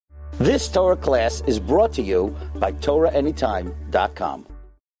This Torah class is brought to you by TorahAnytime.com.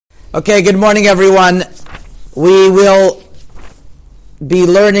 Okay, good morning, everyone. We will be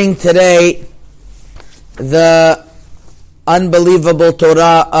learning today the unbelievable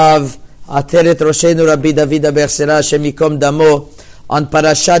Torah of Ateret Roshenu Rabbi David Abuchatzia Hashem Yikom Damo on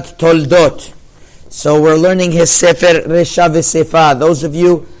Parashat Toldot. So we're learning his Sefer Reisha Veseifa. Those of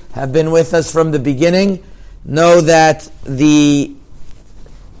you who have been with us from the beginning know that the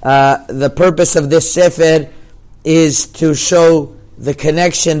purpose of this Sefer is to show the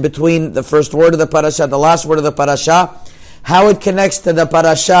connection between the first word of the parasha, the last word of the parasha, how it connects to the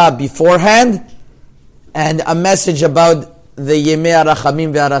parasha beforehand, and a message about the Yemei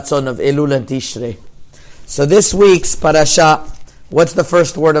HaRachamim VeHaRatzon of Elul and Tishrei. So this week's parasha, what's the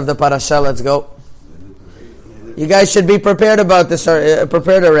first word of the parasha? Let's go. You guys should be prepared about this,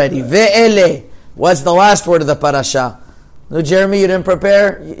 prepared already. Ve'ele. What's the last word of the parasha? No, Jeremy, you didn't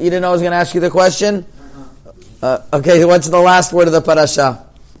prepare? You didn't know I was going to ask you the question? Okay, what's the last word of the parasha?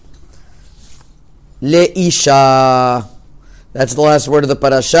 Leisha. That's the last word of the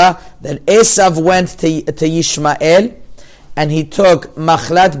parasha. Then Esav went to Yishmael, and he took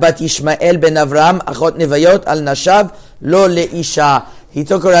Machlat bat Yishmael ben Avram, achot nevayot al nashav, lo leisha. He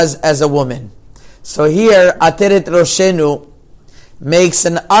took her as a woman. So here, Ateret Roshenu makes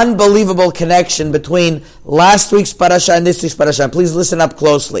an unbelievable connection between last week's parasha and this week's parasha. Please listen up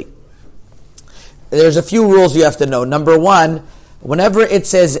closely. There's a few rules you have to know. Number one, whenever it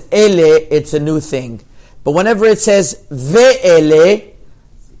says ele, it's a new thing. But whenever it says ve'ele,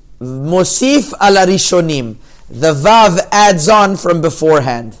 mosif ala rishonim, the vav adds on from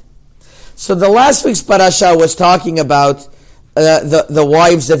beforehand. So the last week's parasha was talking about the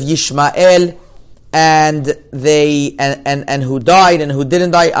wives of Yishmael, and they and who died and who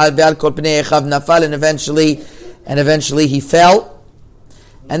didn't die. And eventually he fell.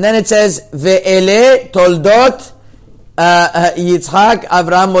 And then it says ve'ele toldot Yitzchak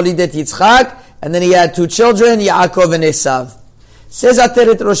Avraham molidet Yitzchak, and then he had two children, Yaakov and Esav. Says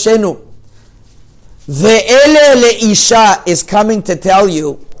Ateret Roshenu, ve'ele leisha is coming to tell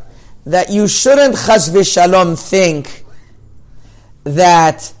you that you shouldn't chas v'shalom think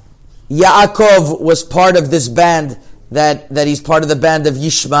that Yaakov was part of this band, that he's part of the band of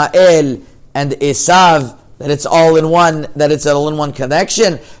Yishmael and Esav, that it's all in one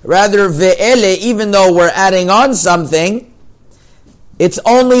connection. Rather, ve'ele, even though we're adding on something, it's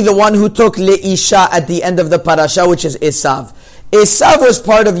only the one who took leisha at the end of the parasha, which is Esav. Esav was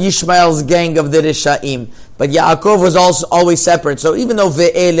part of Yishmael's gang of the Rishaim, but Yaakov was also always separate. So even though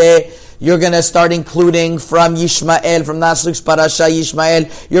ve'ele, you're going to start including from Yishmael, from last week's parasha, Yishmael,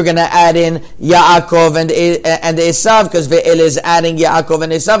 you're going to add in Yaakov and Esav, because ve'ele is adding Yaakov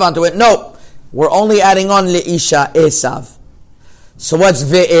and Esav onto it. No, we're only adding on leisha, Esav. So what's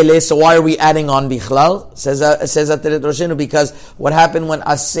ve'ele? So why are we adding on bichlal? Says Ateret Roshenu, because what happened when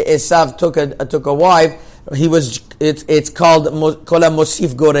Esav took a wife, it's called kola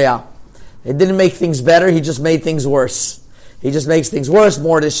mosif gorea. It didn't make things better, he just made things worse. He just makes things worse.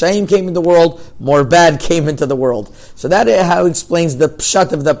 More shame came into the world, more bad came into the world. So that is how he explains the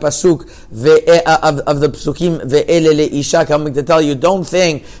pshat of the pasuk of the psukim ve'ele leisha, coming to tell you, don't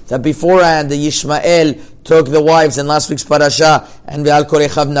think that beforehand the Yishmael took the wives in last week's parasha and ve'al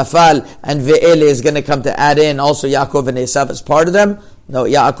korechav nafal, and ve'ele is going to come to add in also Yaakov and Esav as part of them. No,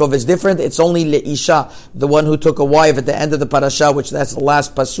 Yaakov is different. It's only leisha, the one who took a wife at the end of the parasha, which that's the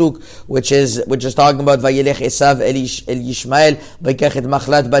last pasuk, which is talking about vayelech Esav el Yishmael v'ikach et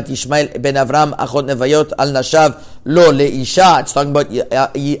machlat bat Yishmael ben Avram achot nevayot al nashav lo leisha. It's talking about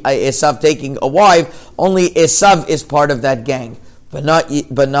Esav taking a wife. Only Esav is part of that gang, but not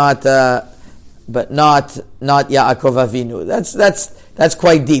Yaakov Avinu. That's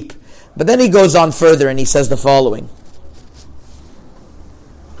quite deep. But then he goes on further and he says the following,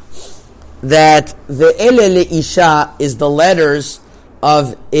 that the Ele Leisha is the letters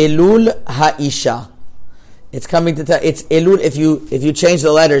of Elul Ha'isha. It's coming to tell, it's Elul, if you change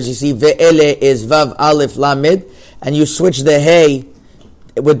the letters, you see Ve'ele is Vav Aleph Lamed, and you switch the Hey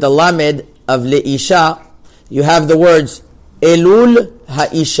with the Lamed of Leisha, you have the words Elul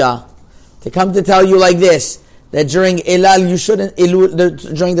Ha'isha. To come to tell you like this, that during Elul, you shouldn't,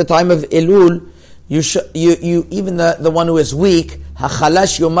 during the time of Elul, you even the one who is weak,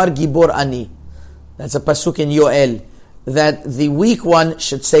 Hachalash Yomar Gibor Ani. That's a pasuk in Yoel, that the weak one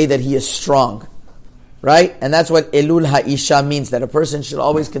should say that he is strong. Right? And that's what Elul Ha'isha means, that a person should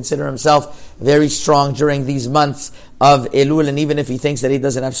always consider himself very strong during these months of Elul, and even if he thinks that he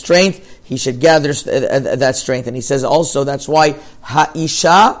doesn't have strength, he should gather that strength. And he says also, that's why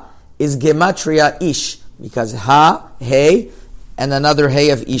Ha'isha is Gematria Ish, because Ha, Hey, and another Hey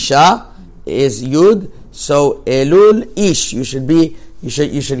of Isha is Yud. So Elul Ish. You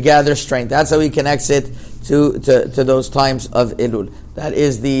should gather strength. That's how he connects it to those times of Elul. That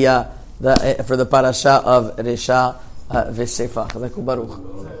is the for the parasha of Reisha Veseifa. Baruch.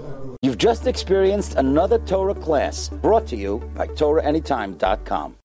 You've just experienced another Torah class brought to you by TorahAnytime.com.